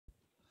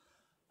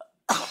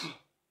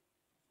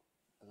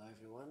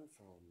everyone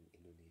from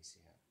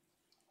Indonesia.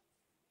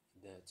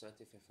 The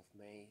 25th of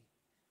May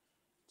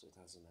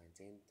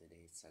 2019,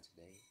 today is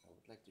Saturday. I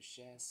would like to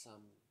share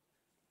some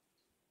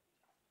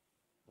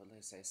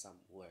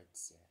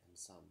words and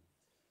some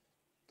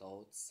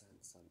thoughts and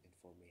some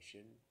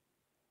information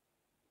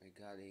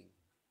regarding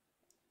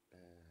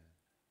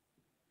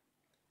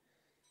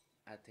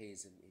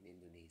atheism in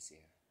Indonesia,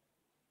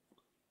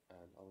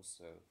 and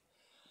also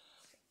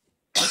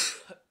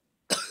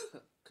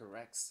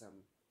correct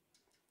some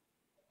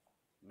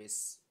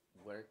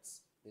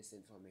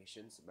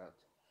misinformations about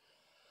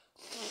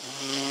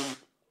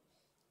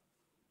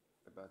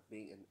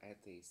being an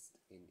atheist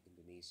in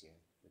Indonesia,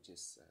 which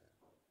is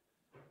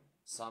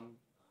some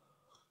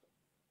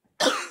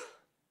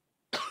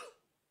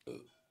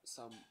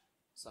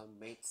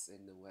mates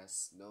in the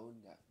West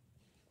known that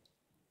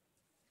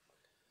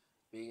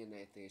being an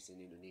atheist in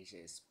Indonesia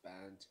is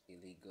banned,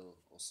 illegal,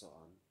 or so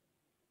on.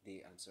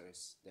 The answer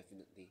is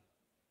definitely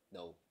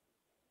no.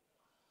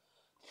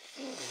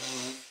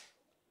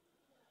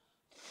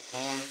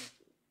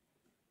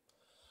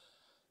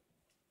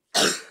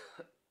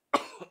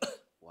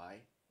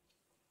 Why?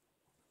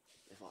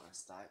 Before I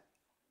start,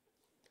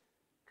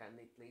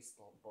 kindly please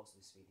pause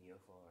this video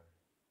for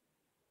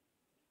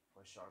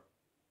short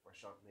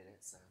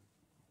minutes and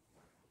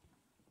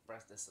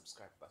press the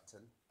subscribe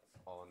button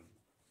on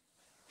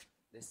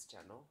this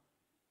channel,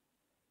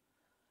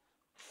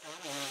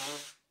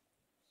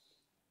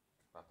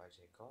 Papa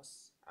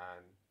JCOS.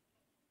 And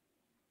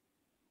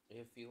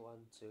if you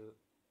want to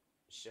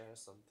share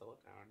some thought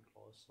and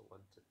also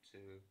wanted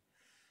to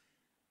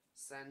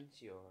send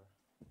your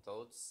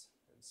thoughts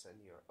and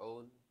send your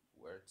own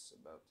words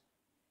about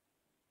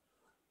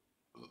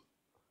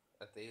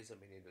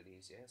atheism in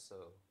Indonesia,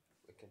 so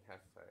we can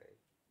have a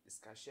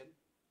discussion,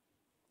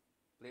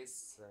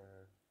 please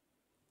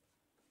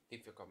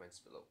leave your comments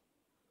below.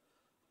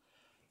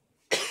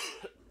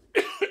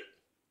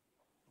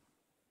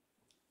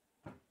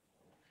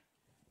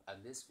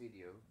 And this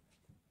video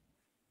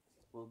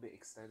will be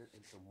extended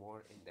into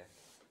more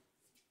in-depth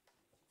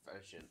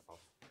version of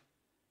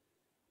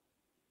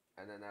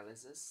an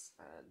analysis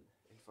and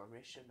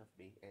information of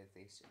being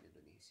atheist in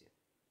Indonesia.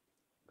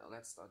 Now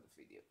let's start the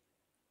video.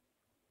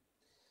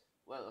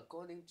 Well,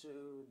 according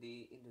to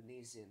the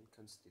Indonesian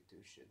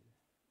Constitution,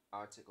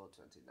 Article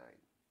 29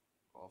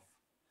 of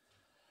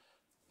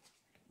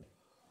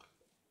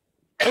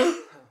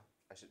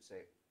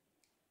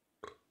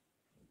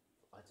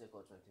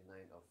Article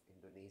 29 of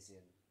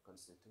Indonesian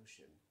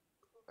Constitution,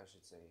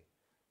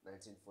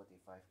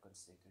 1945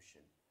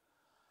 Constitution.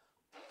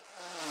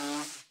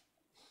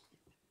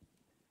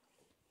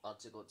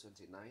 Article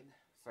 29,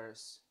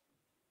 first,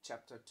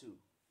 Chapter 2.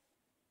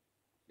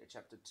 The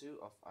Chapter 2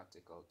 of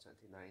Article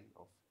 29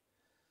 of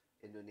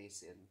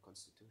Indonesian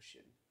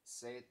Constitution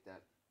said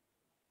that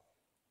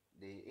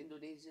the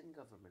Indonesian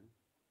government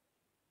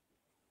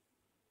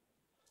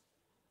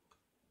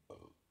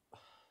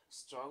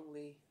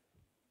strongly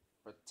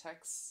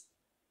protects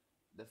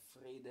the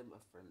freedom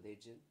of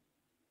religion,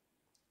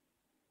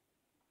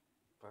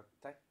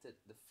 protected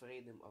the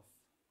freedom of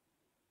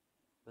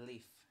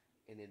belief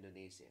in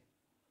Indonesia.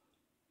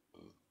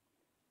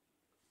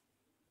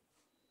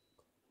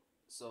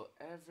 So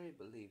every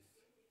belief,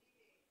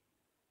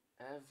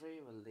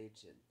 every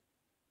religion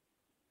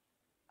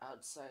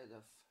outside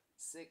of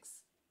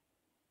 6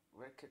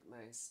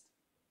 recognized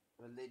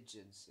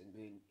religions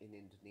in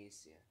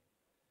Indonesia,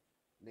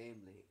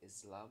 namely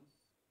Islam,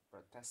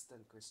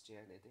 Protestant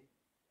Christianity,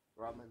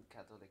 Roman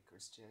Catholic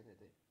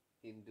Christianity,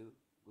 Hindu,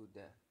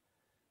 Buddha,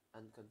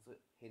 and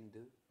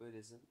Hindu,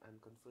 Buddhism,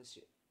 and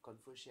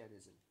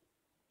Confucianism.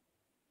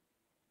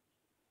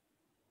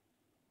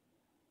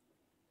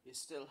 You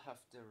still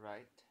have the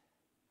right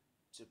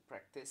to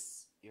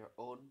practice your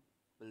own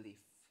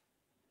belief,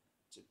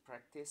 to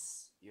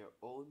practice your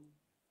own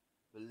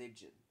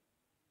religion.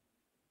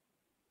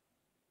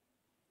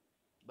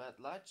 But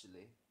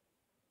largely,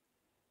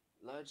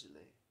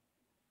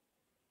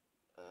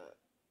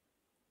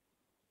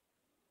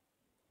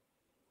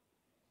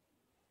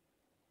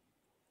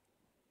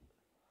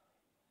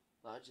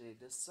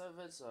 the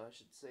servants, or I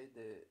should say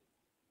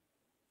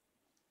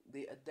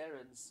the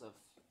adherents of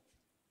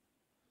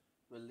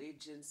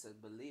religions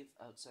and belief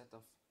outside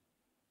of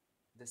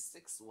the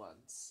 6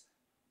 ones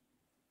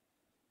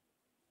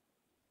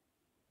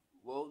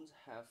won't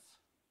have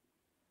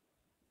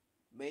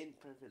main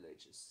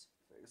privileges.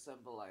 For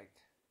example, like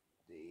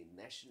the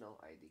national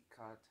ID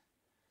card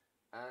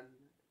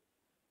and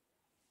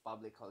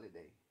public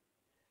holiday,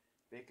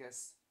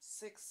 because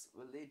 6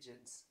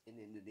 religions in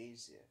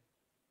Indonesia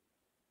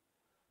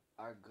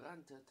are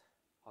granted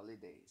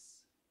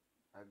holidays,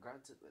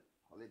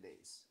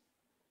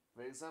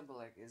 For example,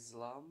 like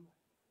Islam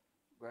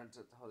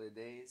granted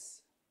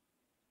holidays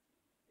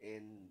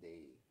in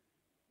the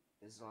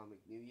Islamic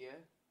New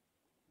Year,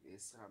 the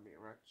Isra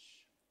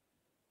Mi'raj.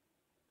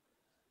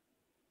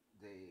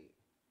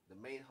 The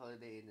main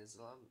holiday in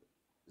Islam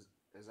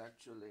is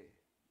actually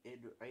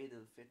Eid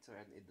al-Fitr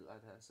and Eid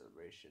al-Adha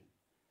celebration.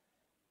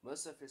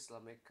 Most of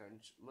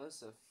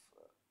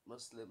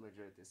Muslim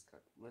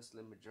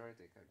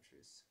majority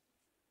countries,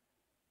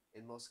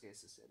 in most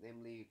cases,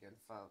 namely you can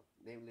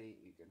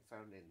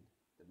found in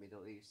the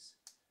Middle East,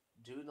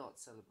 do not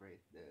celebrate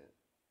the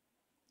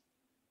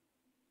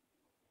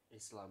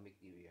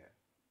Islamic New Year,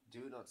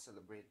 do not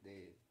celebrate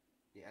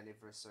the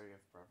anniversary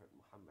of Prophet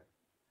Muhammad,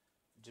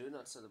 do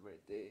not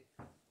celebrate the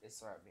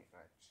Isra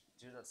Mi'raj,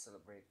 do not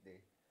celebrate the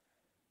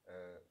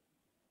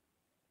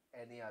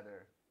any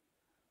other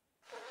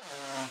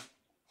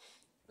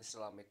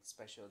Islamic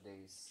special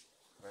days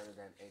rather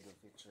than Eid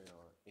al-Fitr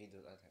or Eid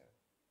al-Adha.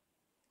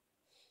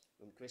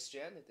 In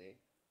Christianity,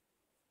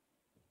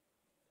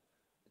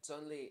 it's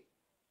only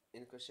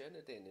in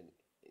Christianity in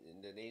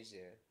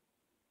Indonesia,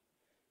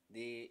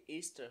 the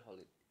Easter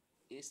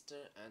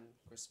and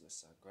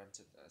Christmas are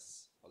granted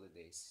as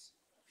holidays.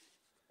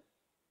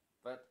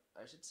 But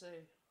I should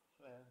say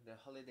the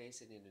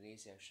holidays in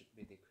Indonesia should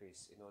be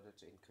decreased in order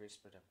to increase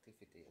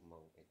productivity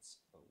among its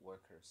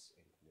workers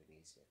in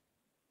Indonesia.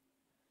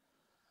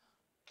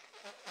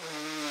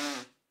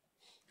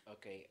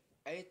 Okay,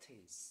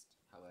 atheist,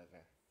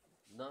 however,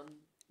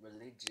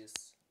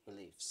 non-religious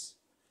beliefs,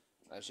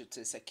 I should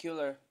say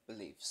secular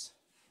beliefs,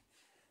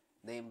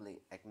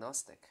 namely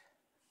agnostic,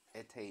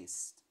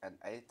 atheist, and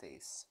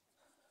atheist.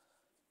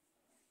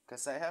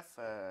 Because I have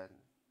an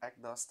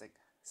agnostic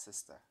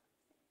sister.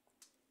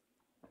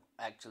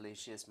 Actually,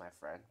 she is my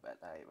friend, but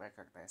I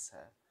recognize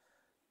her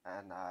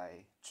and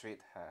I treat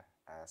her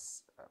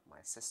as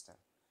my sister.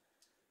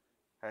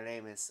 Her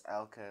name is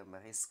Elke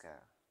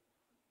Mariska.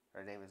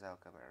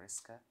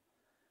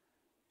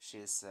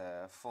 She's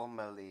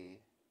formerly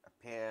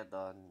appeared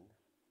on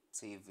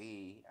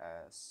TV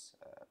as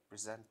a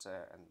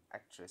presenter and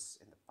actress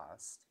in the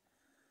past.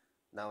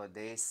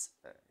 Nowadays,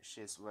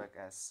 she's worked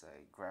as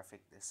a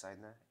graphic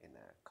designer in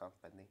a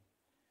company.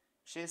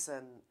 She's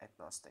an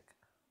agnostic,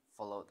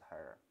 followed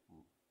her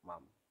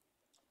mom.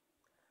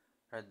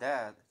 Her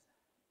dad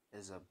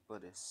is a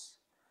Buddhist,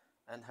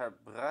 and her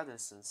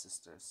brothers and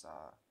sisters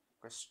are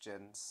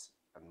Christians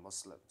and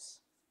Muslims.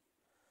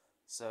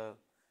 So,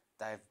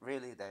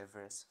 really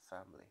diverse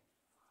family.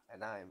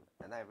 And I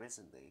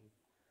recently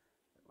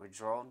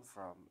withdrawn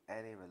from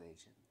any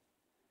religion.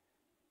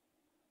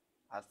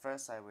 At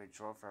first, I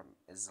withdrew from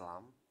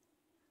Islam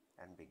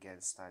and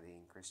began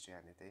studying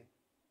Christianity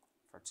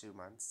for 2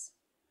 months.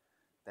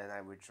 Then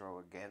I withdrew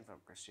again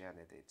from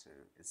Christianity to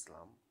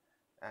Islam.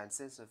 And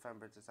since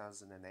November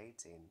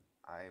 2018,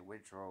 I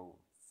withdrew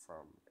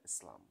from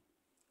Islam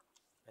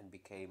and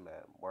became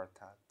a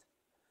murtad.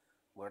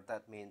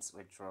 Murtad means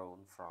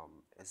withdrawn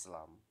from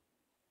Islam,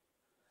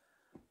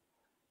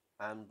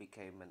 and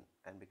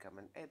become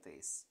an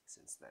atheist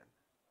since then.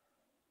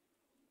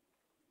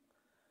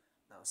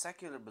 Now,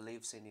 secular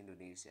beliefs in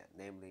Indonesia,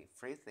 namely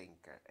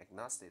freethinker,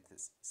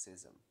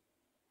 agnosticism,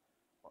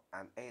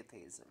 and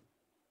atheism,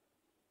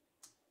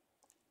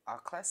 are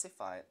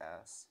classified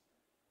as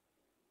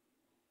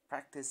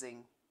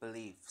practicing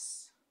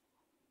beliefs,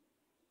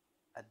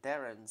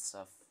 adherence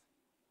of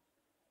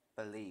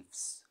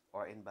beliefs,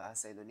 or in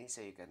bahasa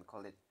Indonesia you can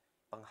call it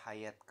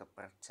penghayat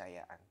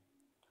kepercayaan.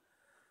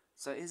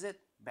 So is it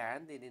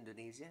banned in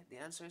Indonesia? The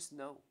answer is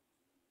no.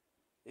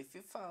 If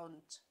you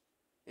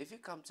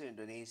come to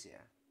Indonesia,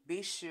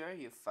 be sure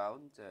you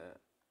found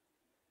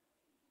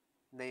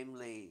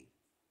namely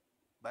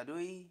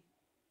Baduy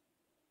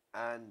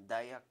and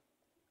Dayak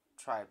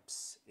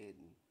tribes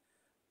in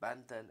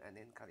Banten and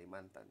in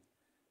Kalimantan.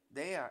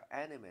 They are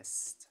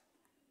animists,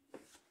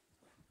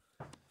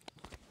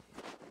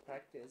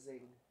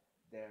 practicing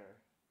their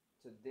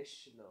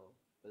traditional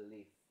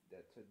belief,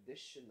 their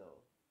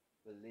traditional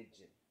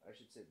religion, I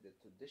should say the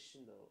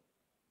traditional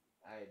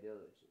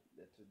ideology,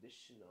 the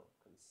traditional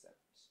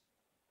concepts.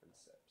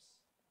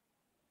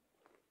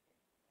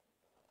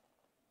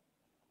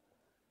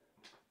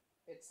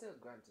 It's still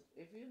granted.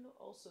 If you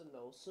also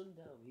know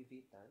Sunda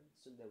Wiwitan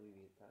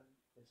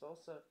is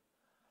also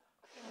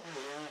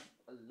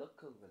a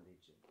local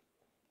religion.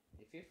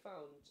 If you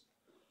found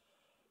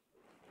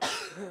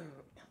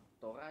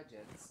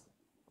Torajans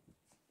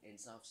in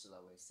South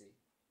Sulawesi,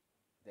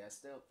 they are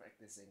still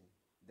practicing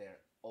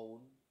their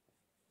own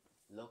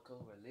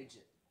local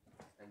religion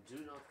and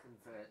do not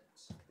convert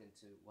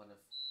into one of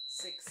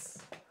 6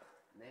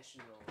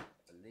 national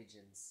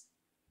religions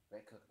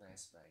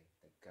recognized by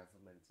the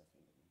government of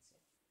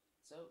Indonesia.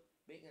 So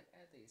being an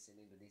atheist in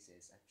Indonesia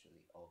is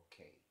actually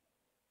okay.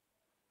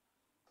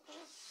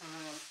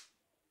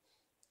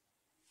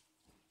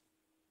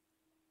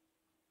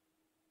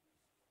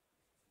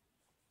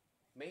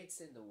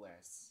 Mates in the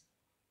West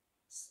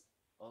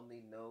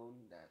only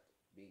known that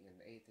being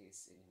an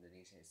atheist in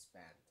Indonesia is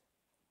banned.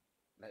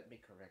 Let me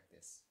correct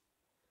this.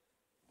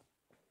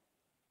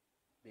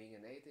 Being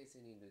an atheist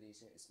in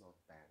Indonesia is not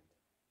banned.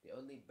 The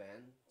only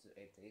ban to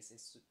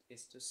atheists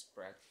is to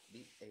spread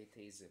the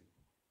atheism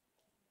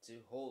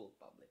to whole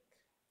public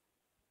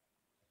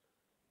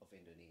of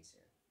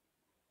Indonesia.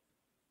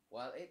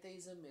 While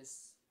atheism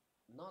is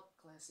not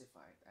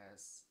classified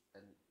as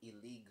an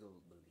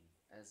illegal belief,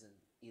 as an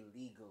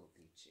illegal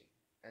teaching,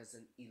 as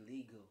an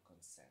illegal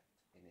concept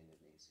in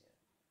Indonesia,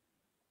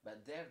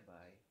 but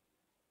thereby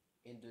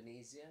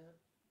Indonesia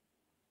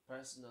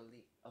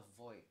personally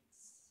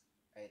avoids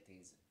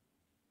atheism,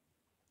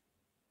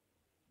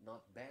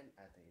 not ban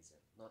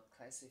atheism, not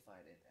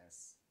classified it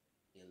as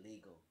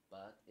illegal,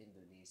 but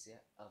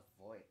Indonesia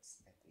avoids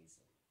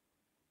atheism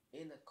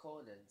in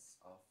accordance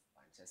of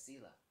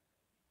Pancasila,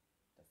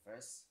 the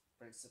first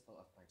principle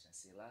of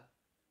Pancasila,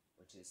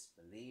 which is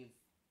believe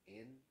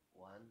in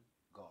one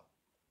God.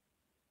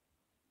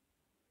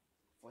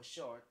 For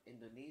short,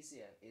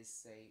 Indonesia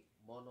is a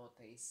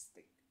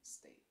monotheistic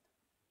state,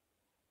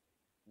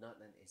 not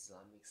an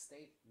Islamic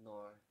state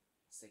nor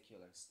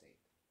secular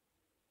state.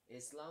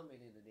 Islam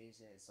in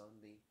Indonesia is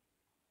only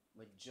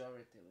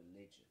majority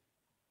religion.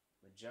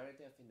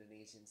 Majority of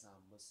Indonesians are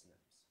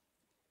Muslims.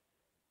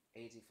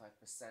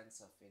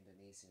 85% of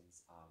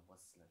Indonesians are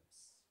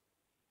Muslims.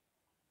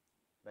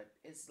 But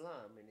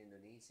Islam in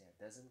Indonesia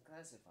isn't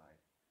classified,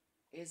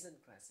 I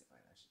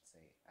should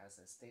say, as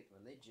a state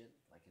religion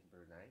like in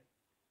Brunei.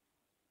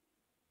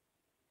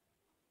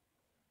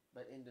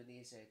 But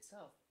Indonesia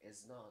itself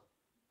is not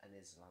an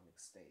Islamic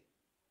state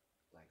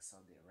like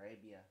Saudi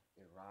Arabia,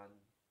 Iran,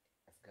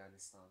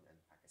 Afghanistan, and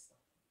Pakistan.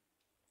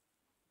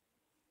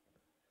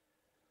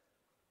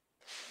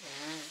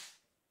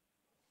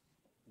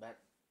 But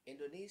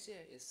Indonesia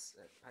is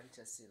a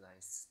Pancasila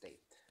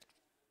state.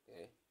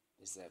 Okay?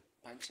 It's a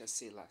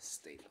Pancasila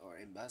state, or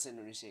in bahasa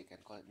Indonesia you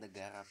can call it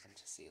Negara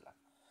Pancasila.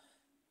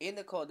 In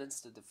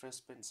accordance to the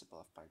first principle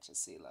of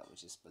Pancasila,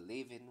 which is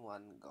believe in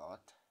one God,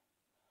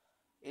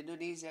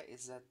 Indonesia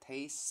is a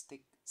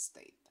theistic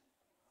state.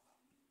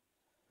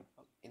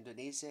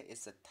 Indonesia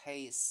is a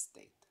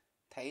theistic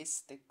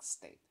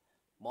state,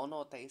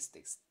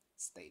 monotheistic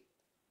state.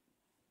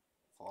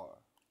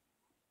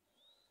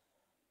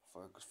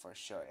 For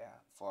sure,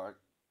 yeah. For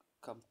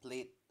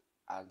complete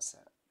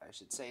answer, I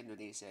should say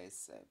Indonesia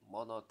is a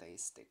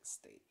monotheistic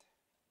state.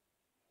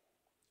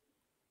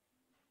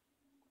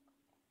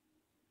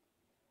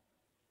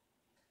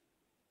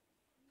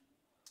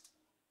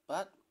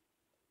 But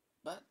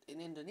in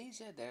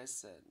Indonesia there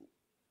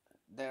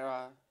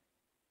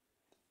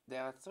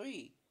are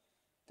three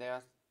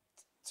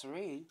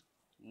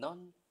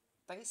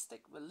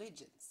non-theistic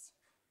religions,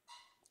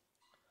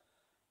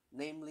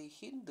 namely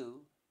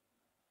Hindu.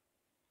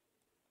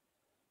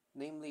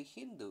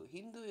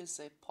 Hindu is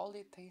a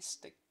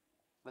polytheistic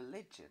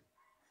religion,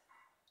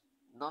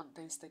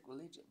 non-theistic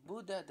religion.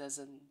 Buddha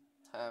doesn't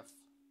have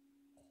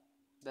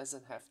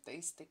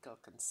theistical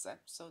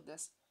concepts, so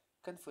there's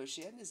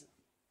Confucianism.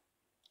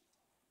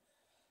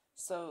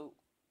 So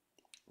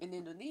in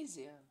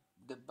Indonesia,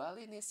 the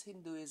Balinese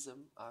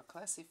Hinduism are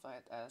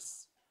classified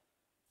as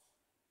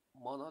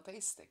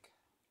monotheistic.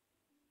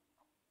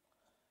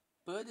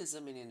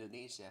 Buddhism in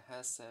Indonesia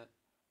has a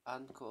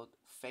unquote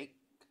fake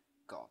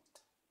god,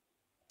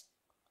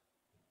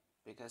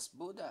 because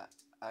Buddha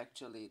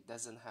actually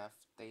doesn't have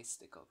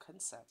theistical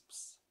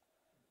concepts,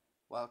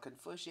 while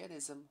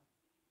Confucianism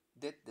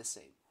do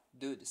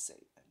the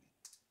same,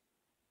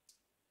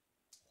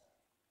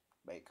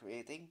 by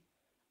creating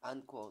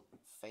unquote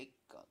fake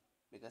god,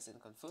 because in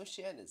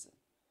Confucianism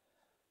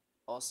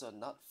also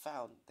not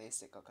found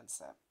theistical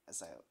concept,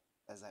 as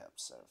I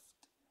observed.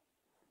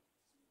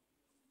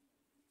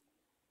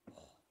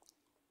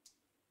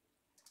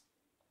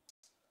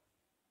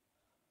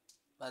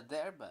 But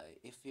thereby,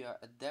 if you are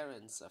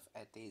adherents of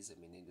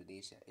atheism in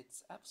Indonesia,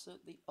 it's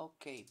absolutely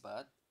okay.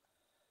 But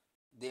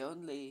the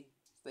only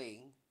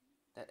thing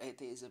that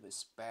atheism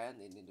is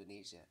banned in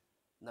Indonesia,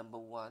 number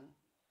one,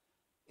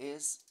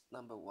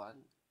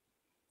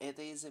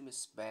 atheism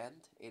is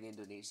banned in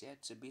Indonesia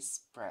to be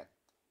spread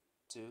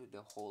to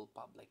the whole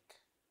public.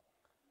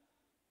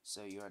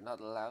 So you are not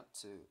allowed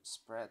to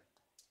spread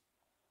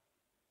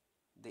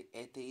the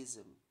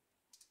atheism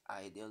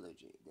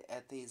ideology, the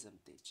atheism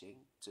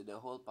teaching to the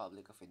whole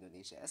public of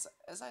Indonesia.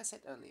 As I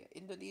said earlier,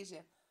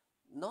 Indonesia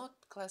not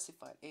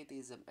classified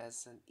atheism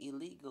as an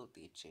illegal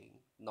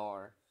teaching,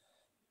 nor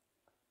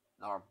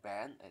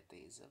ban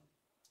atheism,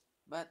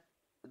 but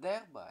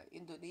thereby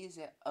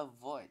Indonesia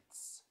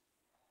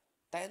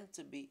tend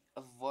to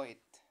avoid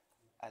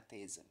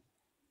atheism.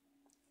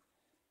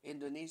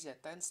 Indonesia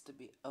tends to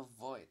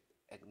avoid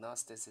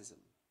agnosticism.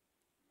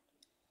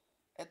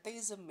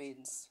 Atheism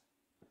means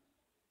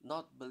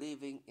not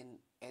believing in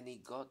any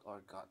god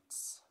or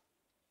gods,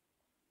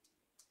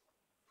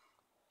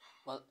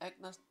 while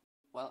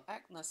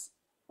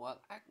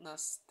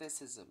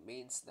agnosticism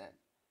means that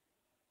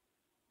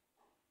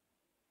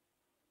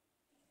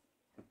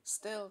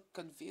still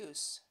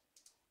confused,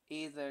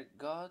 either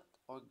God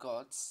or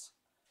gods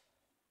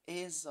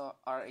is or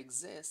are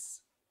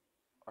exists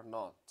or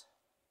not.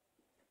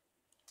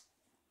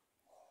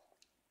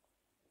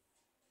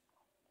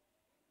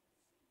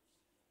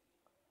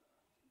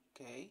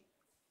 Okay.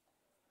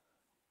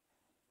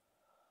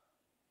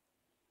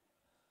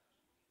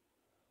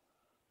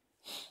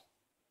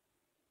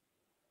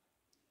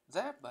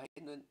 Thereby,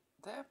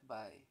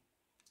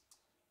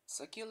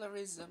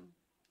 secularism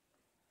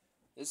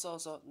is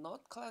also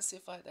not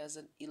classified as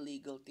an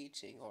illegal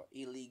teaching or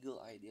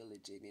illegal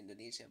ideology in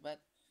Indonesia. But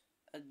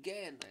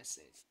again, I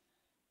say,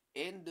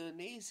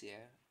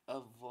 Indonesia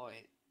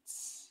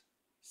avoids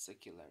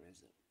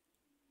secularism.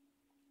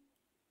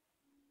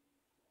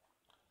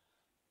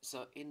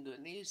 So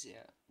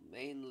Indonesia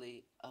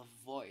mainly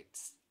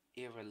avoids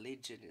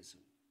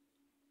irreligionism,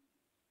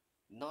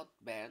 not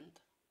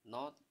banned,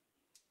 not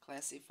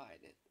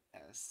classified it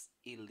as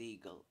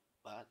illegal,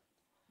 but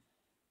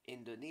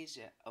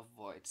Indonesia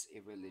avoids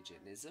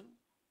irreligionism,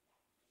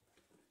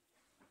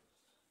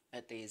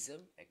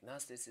 atheism,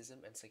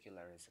 agnosticism, and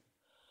secularism.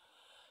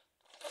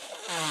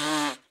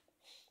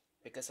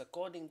 Because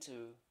according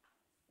to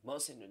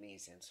most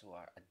Indonesians who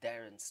are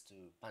adherents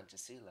to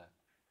Pancasila,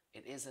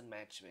 it isn't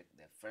matched with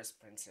the first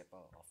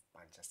principle of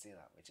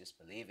Pancasila, which is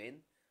believe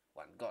in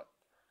one God.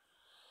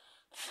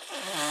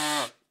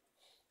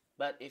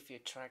 But if you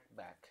trace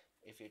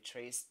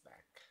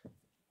back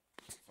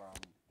from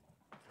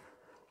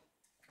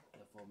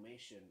the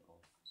formation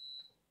of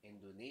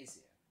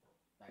Indonesia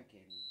back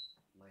in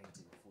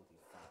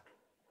 1945,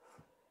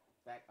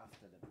 back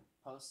after the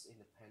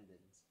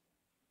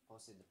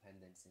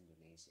post-independence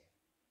Indonesia,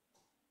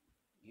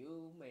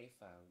 you may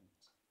find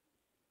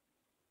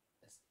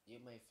a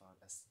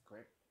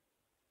script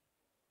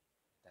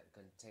that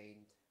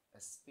contained a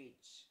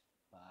speech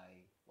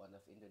by one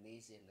of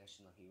Indonesian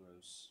national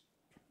heroes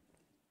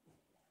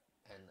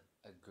and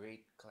a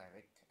great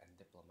cleric and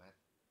diplomat,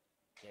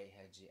 Kiai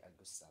Haji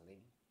Agus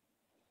Salim.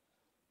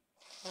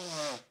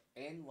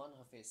 In one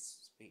of his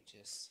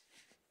speeches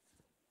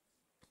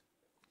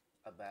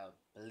about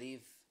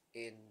belief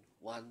in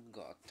one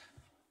God,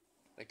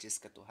 which is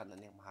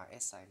Ketuhanan yang Maha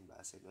Esa in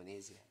bahasa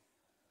Indonesia.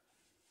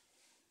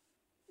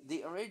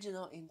 The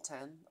original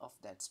intent of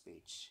that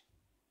speech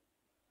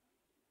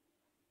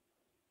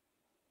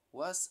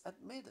was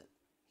admitted.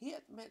 He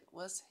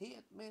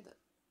admitted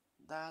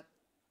that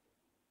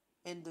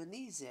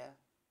Indonesia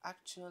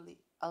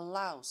actually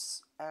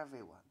allows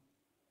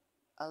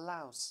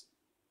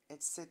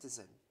its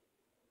citizen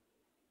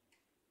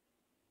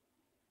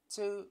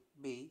to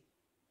be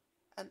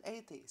an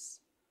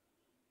atheist.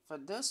 For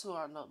those who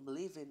are not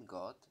believing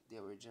God, the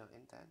original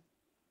intent,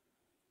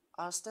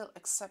 are still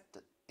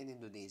accepted in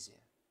Indonesia,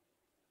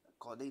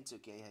 according to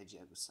Kiai Haji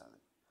Agus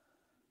Salim.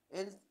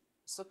 In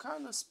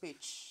Sukarno's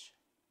speech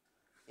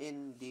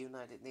in the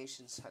United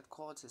Nations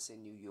headquarters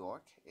in New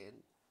York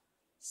in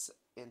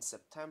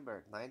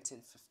September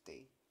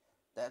 1950,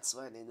 that's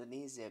when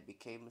Indonesia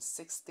became a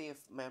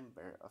 60th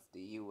member of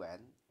the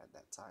UN at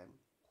that time.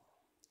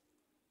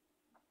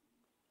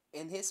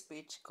 In his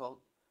speech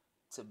called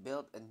 "To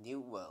Build a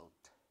New World,"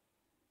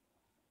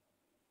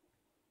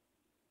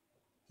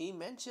 he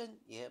mentioned,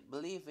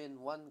 believe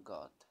in one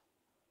God.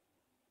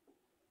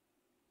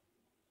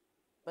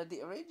 But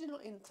the original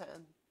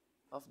intent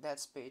of that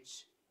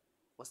speech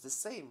was the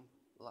same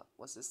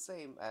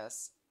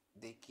as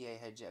the Kiai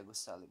Haji Agus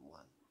Salim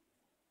one.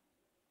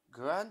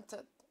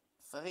 Granted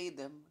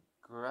freedom,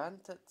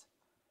 granted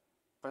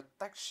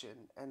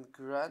protection, and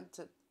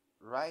granted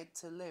right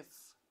to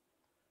live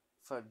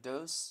for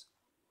those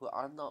who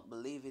are not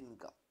believing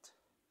God,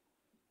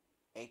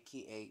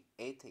 aka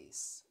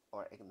atheists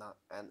or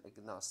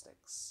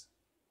agnostics.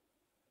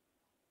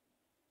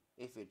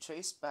 If you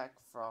trace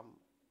back from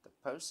the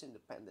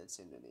post-independence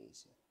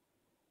Indonesia,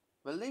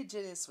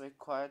 religion is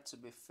required to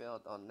be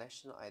filled on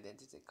national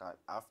identity card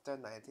after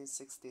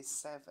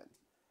 1967,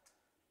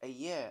 a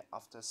year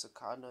after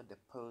Sukarno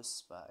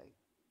deposed by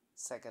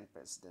second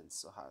President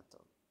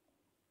Suharto.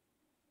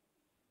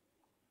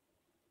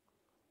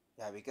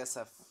 Because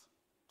of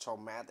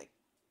traumatic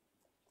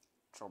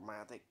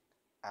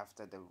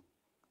after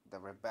the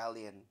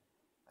rebellion,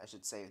 I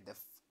should say the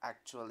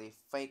actually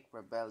fake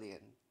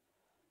rebellion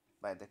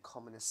by the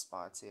Communist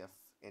Party of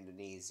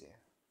Indonesia.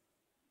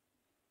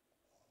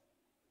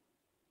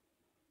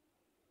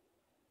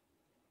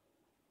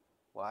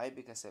 Why?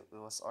 Because it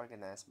was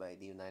organized by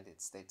the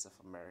United States of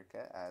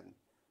America and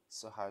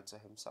Suharto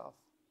himself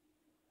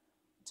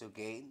to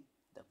gain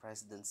the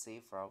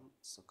presidency from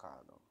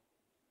Sukarno.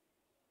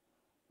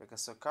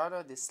 Because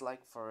Sukarno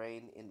disliked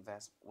foreign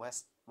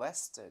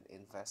Western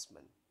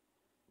investment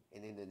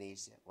in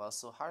Indonesia, while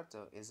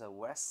Suharto is a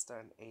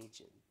Western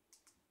agent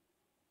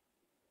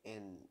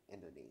in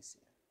Indonesia.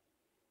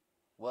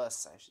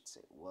 Was,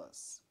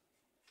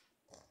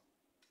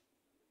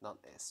 not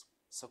is.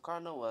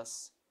 Sukarno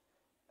was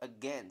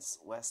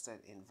against Western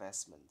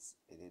investments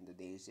in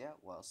Indonesia,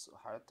 while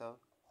Suharto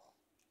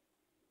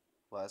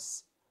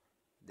was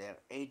their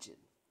agent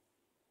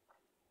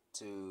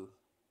to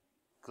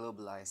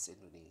globalize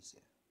Indonesia.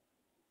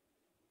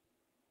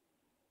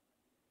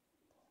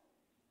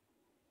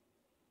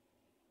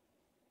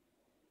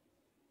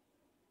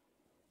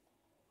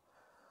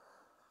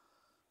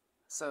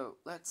 So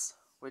let's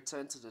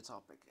return to the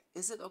topic.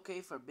 Is it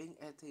okay for being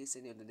atheist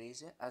in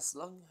Indonesia? As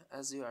long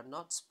as you are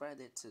not spread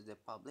it to the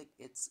public,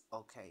 it's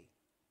okay.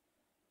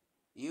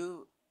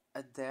 You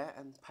adhere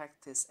and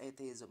practice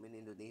atheism in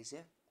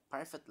Indonesia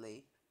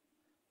privately,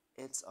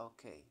 it's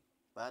okay.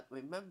 But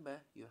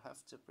remember, you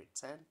have to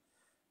pretend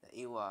that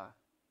you are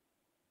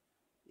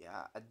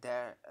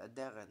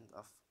adherent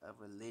of a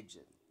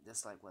religion,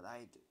 just like what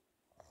I do.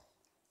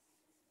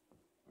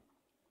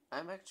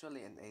 I'm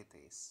actually an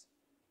atheist,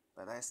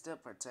 but I still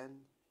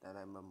pretend that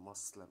I'm a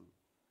Muslim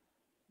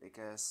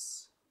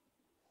because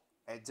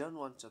I don't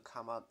want to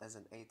come out as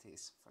an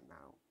atheist for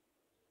now,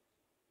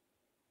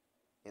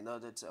 in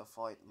order to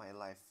avoid my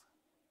life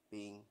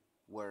being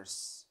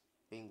worse,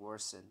 being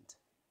worsened.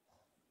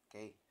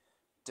 Okay?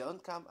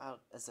 Don't come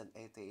out as an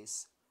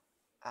atheist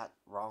at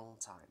wrong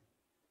time.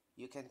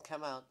 You can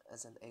come out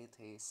as an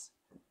atheist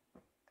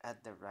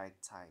at the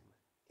right time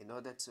in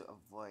order to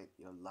avoid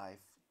your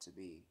life to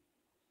be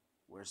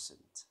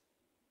worsened.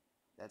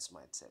 That's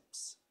my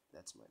tips.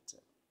 That's my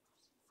tip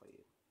for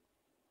you.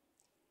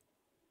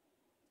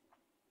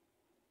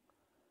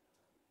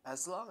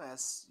 As long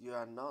as you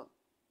are not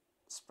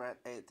spread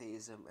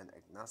atheism and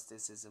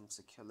agnosticism,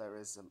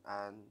 secularism,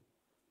 and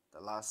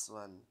the last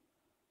one,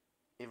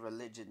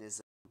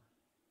 irreligionism,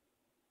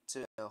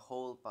 to the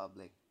whole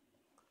public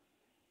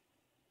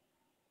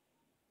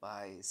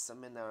by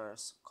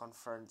seminars,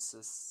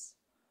 conferences,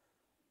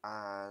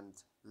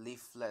 and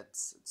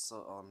leaflets, and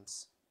so on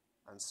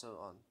and so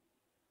on.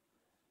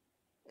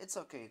 It's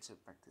okay to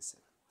practice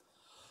it.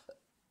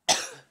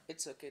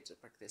 It's okay to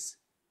practice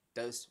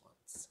those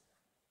ones.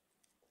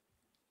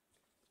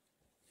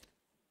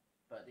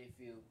 But if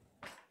you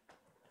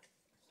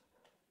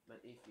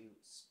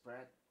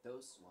spread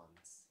those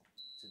ones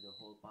to the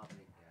whole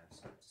public, yeah,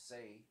 so to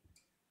say,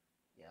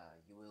 yeah,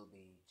 you will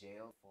be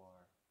jailed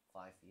for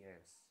 5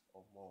 years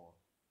or more.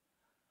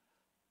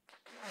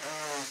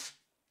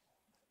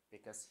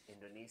 Because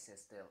Indonesia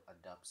still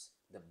adopts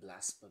the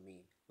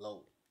blasphemy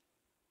law.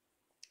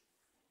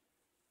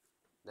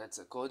 That's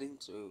according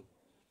to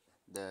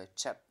the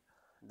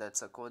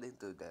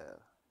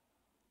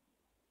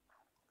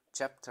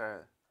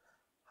chapter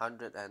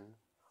 100 and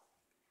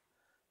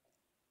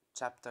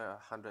chapter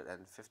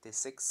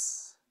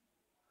 156,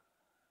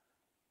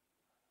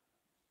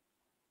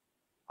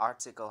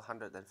 article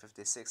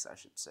 156, I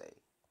should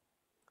say,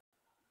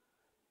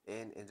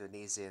 in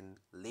Indonesian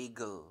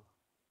legal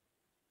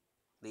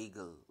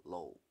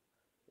law,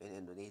 in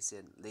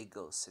Indonesian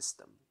legal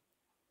system.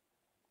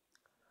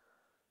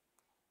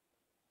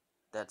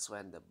 That's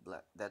where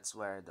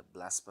the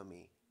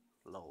blasphemy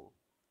law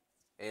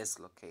is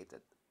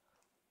located,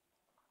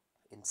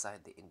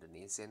 inside the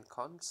Indonesian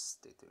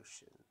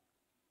constitution.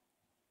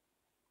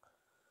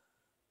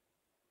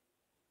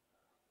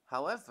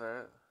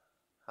 However,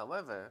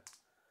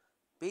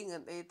 being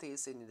an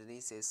atheist in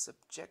Indonesia is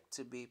subject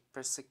to be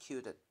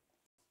persecuted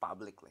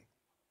publicly.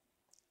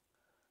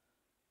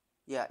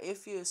 Yeah,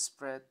 if you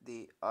spread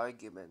the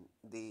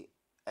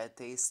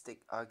atheistic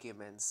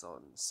arguments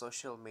on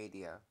social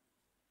media,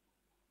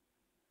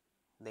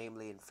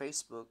 namely in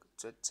Facebook,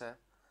 Twitter,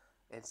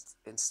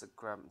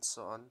 Instagram, and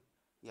so on,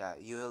 yeah,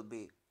 you'll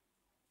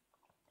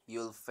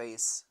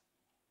face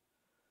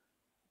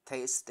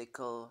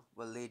theistical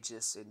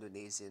religious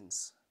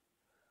Indonesians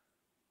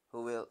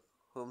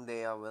whom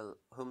they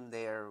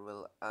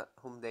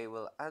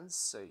will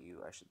answer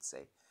you, I should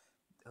say,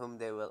 whom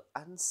they will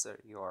answer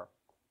your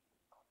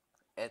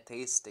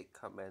atheistic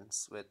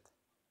comments with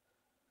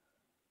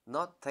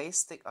not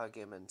theistic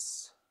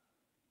arguments.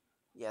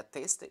 Yeah,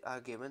 theistic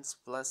arguments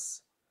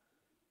plus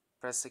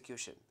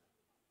persecution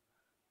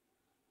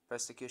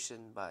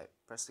by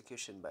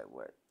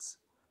words,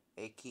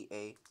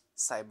 aka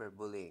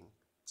cyberbullying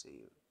to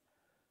you.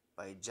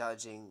 By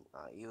judging,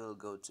 you will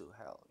go to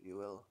hell,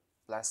 you are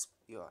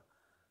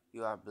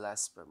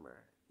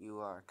blasphemer, you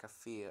are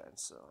kafir, and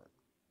so on.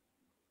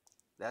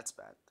 That's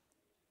bad.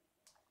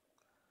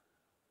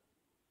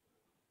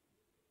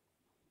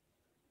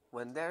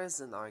 When there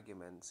is an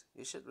argument,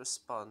 you should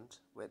respond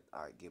with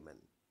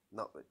argument,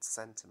 not with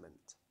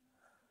sentiment.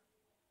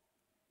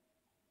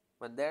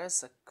 When there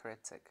is a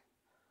critic,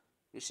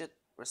 you should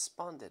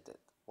respond at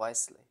it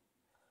wisely,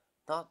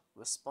 not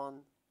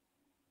respond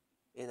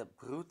in a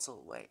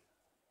brutal way.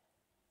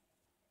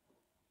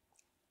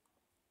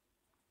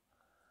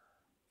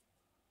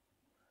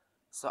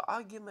 So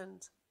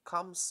argument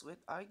comes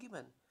with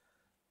argument.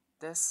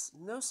 There's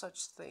no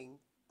such thing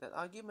that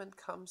argument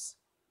comes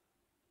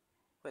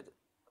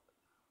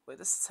with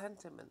a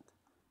sentiment.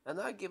 An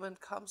argument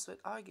comes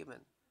with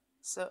argument.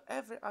 So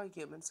every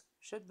argument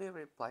should be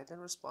replied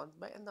and responded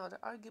by another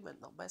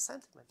argument, not by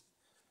sentiment.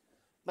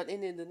 But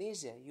in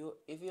Indonesia,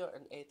 if you're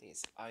an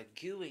atheist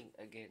arguing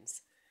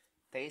against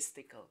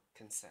theistical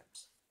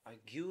concepts,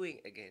 arguing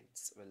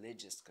against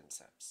religious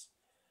concepts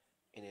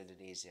in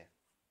Indonesia,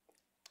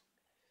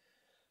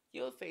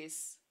 you'll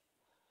face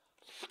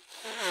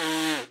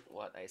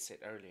what I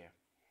said earlier,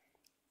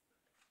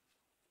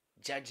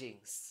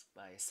 judgings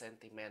by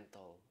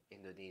sentimental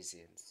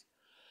Indonesians.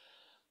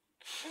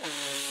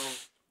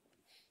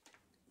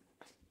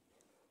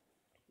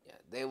 Yeah,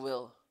 they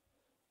will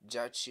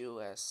judge you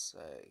as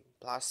a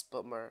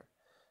blasphemer,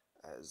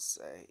 as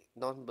a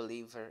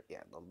non-believer.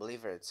 Yeah,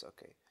 non-believer, it's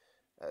okay.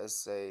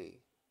 As a,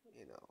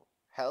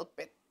 help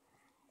it.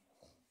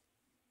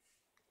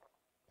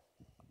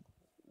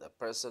 The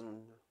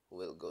person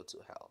will go to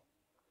hell.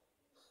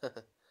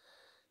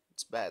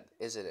 It's bad,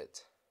 isn't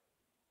it?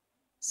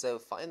 So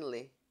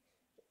finally,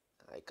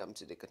 I come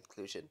to the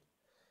conclusion.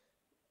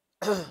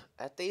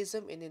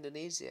 Atheism in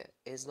Indonesia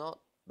is not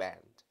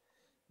banned.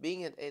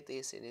 Being an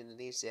atheist in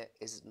Indonesia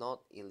is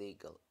not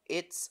illegal.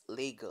 It's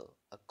legal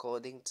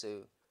according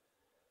to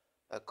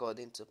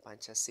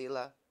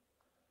Pancasila,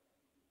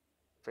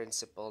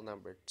 principle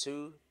number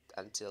 2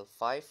 until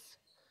 5,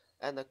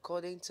 and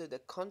according to the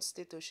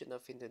Constitution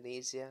of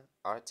Indonesia,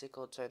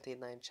 Article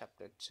 29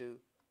 Chapter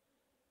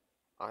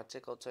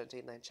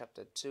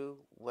 2,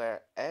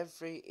 where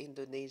every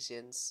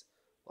Indonesians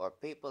or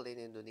people in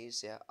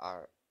Indonesia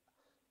are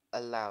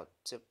allowed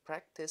to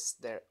practice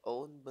their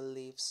own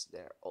beliefs,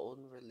 their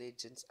own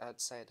religions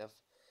outside of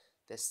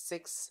the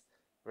 6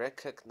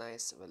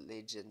 recognized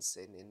religions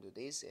in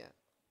Indonesia.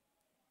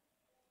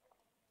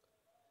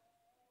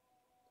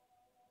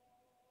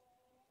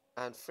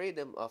 And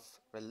freedom of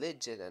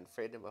religion and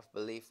freedom of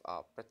belief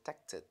are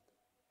protected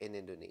in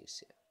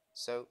Indonesia.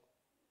 So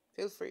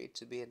feel free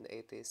to be an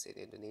atheist in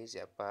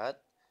Indonesia,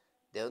 but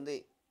the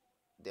only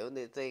the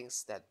only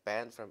things that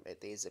banned from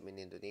atheism in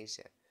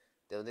Indonesia,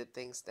 the only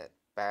things that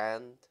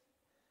ban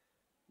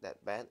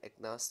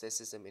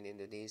agnosticism in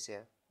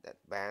Indonesia, that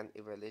ban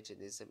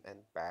irreligionism and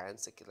ban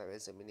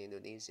secularism in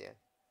Indonesia,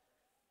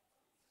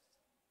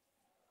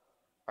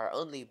 are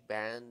only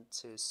banned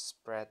to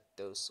spread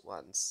those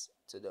ones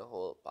to the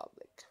whole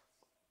public.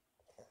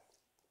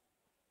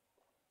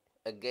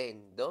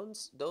 Again,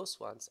 those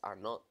ones are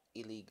not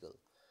illegal,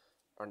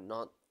 or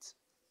not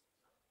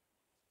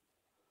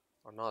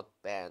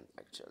banned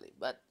actually,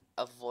 but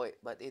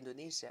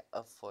Indonesia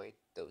avoid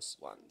those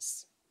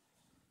ones.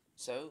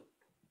 So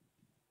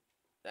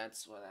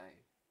that's what I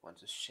want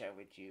to share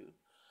with you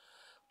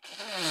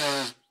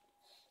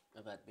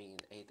about being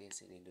an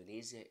atheist in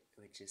Indonesia,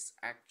 which is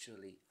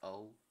actually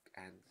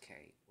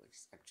okay,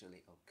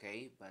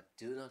 but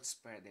do not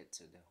spread it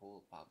to the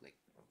whole public.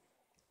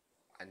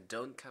 And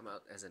don't come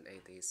out as an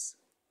atheist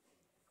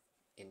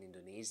in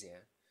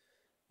Indonesia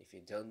if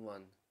you don't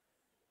want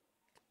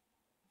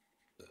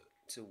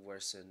to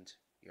worsen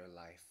your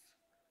life.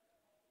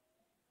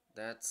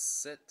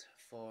 That's it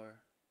for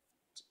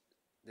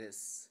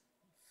this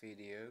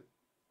video.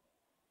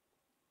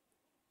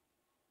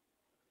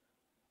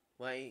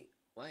 Why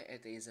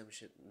atheism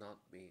should not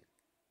be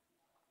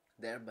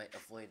thereby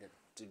avoided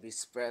to be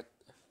spread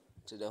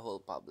to the whole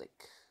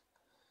public?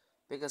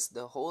 Because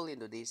the whole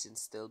Indonesians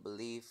still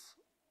believe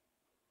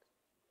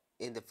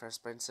in the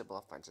first principle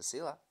of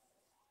Pancasila,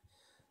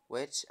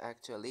 which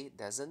actually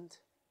doesn't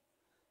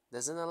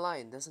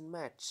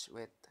match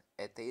with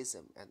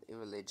atheism and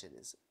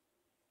irreligionism.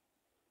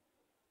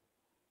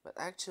 But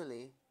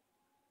actually,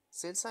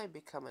 since I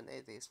become an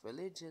atheist,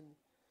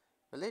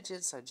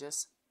 religions are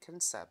just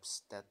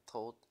concepts that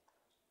hold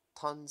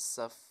tons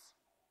of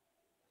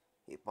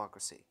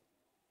hypocrisy.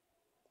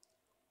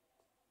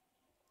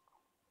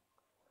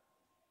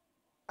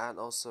 And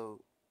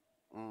also,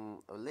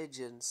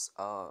 religions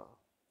are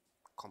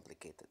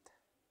complicated.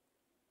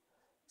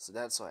 So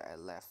that's why I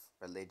left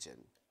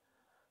religion,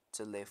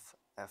 to live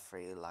a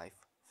free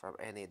life from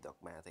any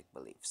dogmatic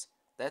beliefs.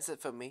 That's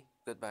it for me.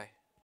 Goodbye.